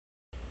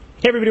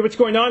Hey everybody, what's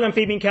going on? I'm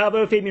Fabian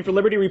Calvo, Fabian for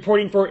Liberty,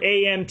 reporting for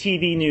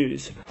AMTV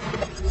News.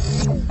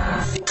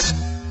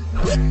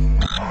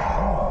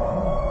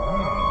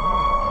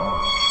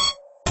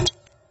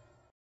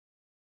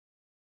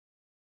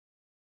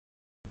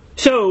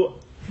 So,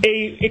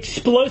 a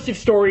explosive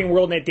story in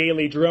WorldNet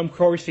Daily, Jerome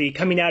Corsi,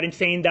 coming out and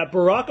saying that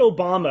Barack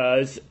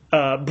Obama's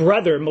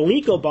brother,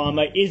 Malik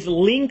Obama, is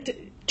linked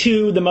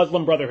to the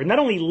Muslim Brotherhood. Not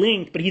only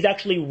linked, but he's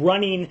actually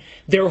running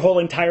their whole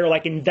entire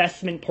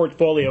investment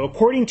portfolio.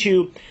 According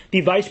to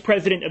the vice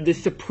president of the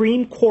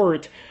Supreme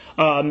Court,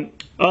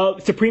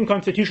 Supreme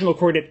Constitutional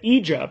Court of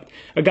Egypt,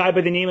 a guy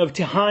by the name of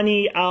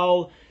Tahani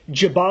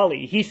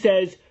al-Jabali, he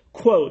says,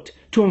 quote,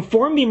 to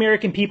inform the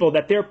American people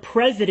that their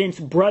president's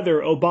brother,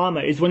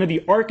 Obama, is one of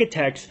the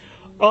architects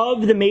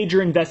of the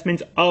major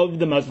investments of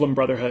the Muslim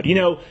Brotherhood. You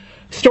know,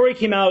 story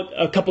came out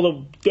a couple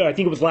of, I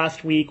think it was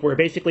last week, where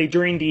basically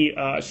during the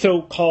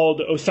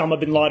so-called Osama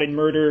bin Laden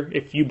murder,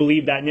 if you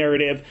believe that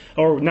narrative,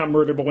 or not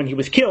murder, but when he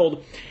was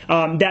killed,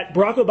 that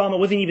Barack Obama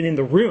wasn't even in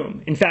the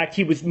room. In fact,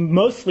 he was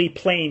mostly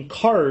playing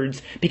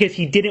cards because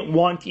he didn't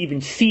want to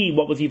even see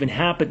what was even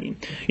happening.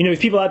 You know, there's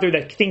people out there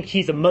that think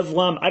he's a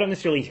Muslim. I don't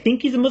necessarily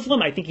think he's a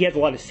Muslim. I think he has a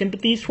lot of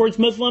sympathies towards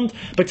Muslims.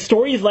 But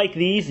stories like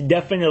these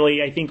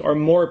definitely, I think, are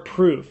more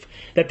proof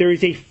that there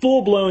is a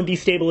full-blown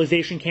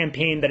destabilization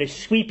campaign that is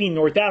sweeping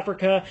North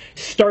Africa,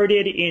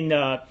 started in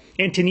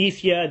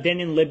Tunisia, then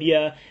in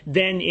Libya,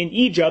 then in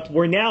Egypt,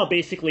 where now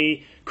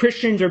basically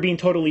Christians are being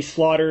totally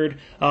slaughtered.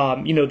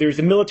 You know, there's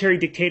a military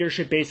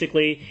dictatorship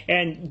basically,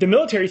 and the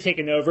military's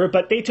taken over,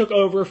 but they took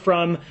over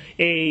from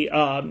the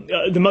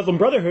Muslim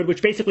Brotherhood,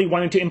 which basically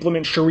wanted to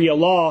implement Sharia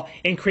law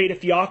and create a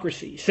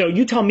theocracy. So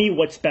you tell me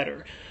what's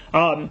better.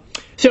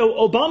 So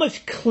Obama's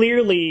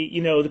clearly,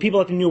 you know, the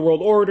people at the New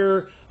World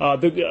Order,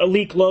 the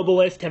elite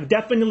globalists have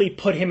definitely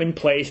put him in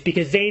place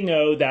because they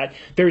know that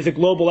there's a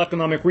global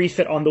economic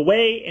reset on the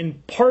way,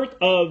 and part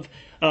of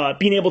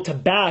being able to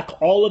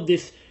back all of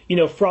this, you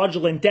know,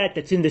 fraudulent debt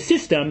that's in the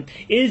system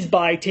is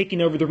by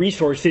taking over the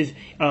resources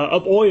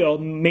of oil,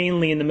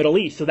 mainly in the Middle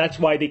East. So that's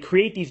why they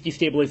create these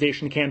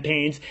destabilization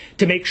campaigns,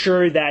 to make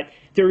sure that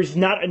there's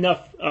not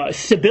enough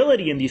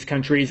stability in these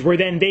countries where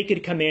then they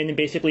could come in and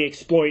basically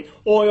exploit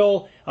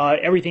oil,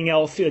 everything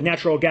else,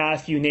 natural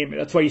gas, you name it.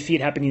 That's why you see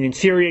it happening in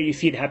Syria, you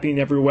see it happening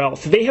everywhere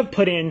else. So they have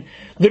put in,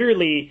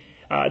 literally,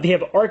 they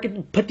have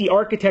put the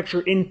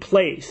architecture in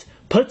place,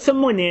 put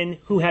someone in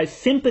who has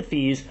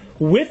sympathies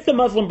with the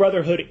Muslim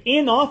Brotherhood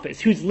in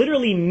office, who's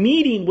literally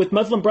meeting with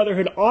Muslim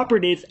Brotherhood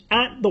operatives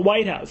at the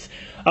White House,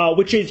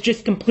 which is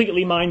just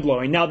completely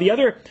mind-blowing. Now, the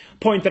other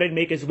point that I'd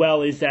make as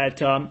well is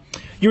that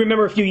you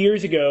remember a few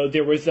years ago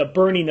there was a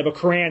burning of a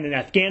Quran in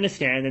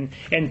Afghanistan,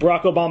 and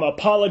Barack Obama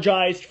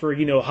apologized for,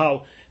 you know,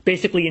 how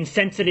basically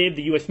insensitive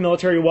the U.S.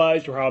 military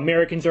was, or how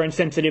Americans are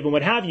insensitive and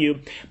what have you.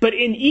 But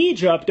in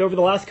Egypt, over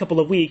the last couple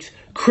of weeks,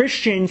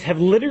 Christians have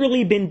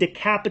literally been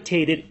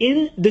decapitated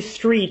in the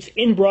streets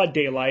in broad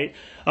daylight.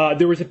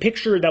 There was a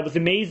picture that was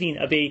amazing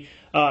of a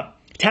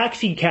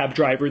taxi cab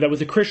driver that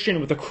was a Christian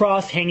with a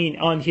cross hanging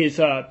on his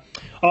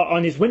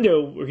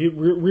window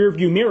rear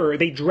view mirror.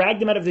 They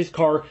dragged him out of his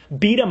car,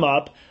 beat him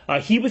up.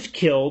 He was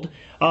killed.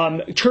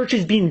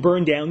 Churches being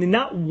burned down, and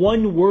not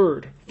one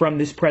word from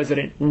this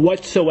president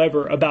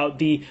whatsoever about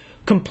the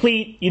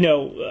complete, you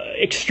know,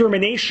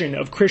 extermination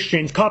of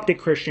Christians, Coptic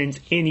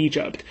Christians in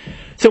Egypt.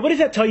 So what does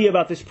that tell you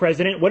about this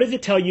president? What does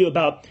it tell you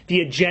about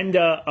the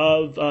agenda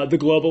of the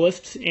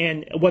globalists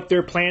and what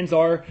their plans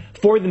are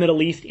for the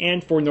Middle East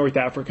and for North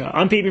Africa?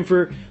 I'm Fabian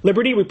for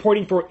Liberty,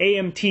 reporting for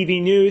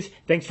AMTV News.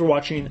 Thanks for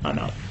watching. I'm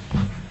out.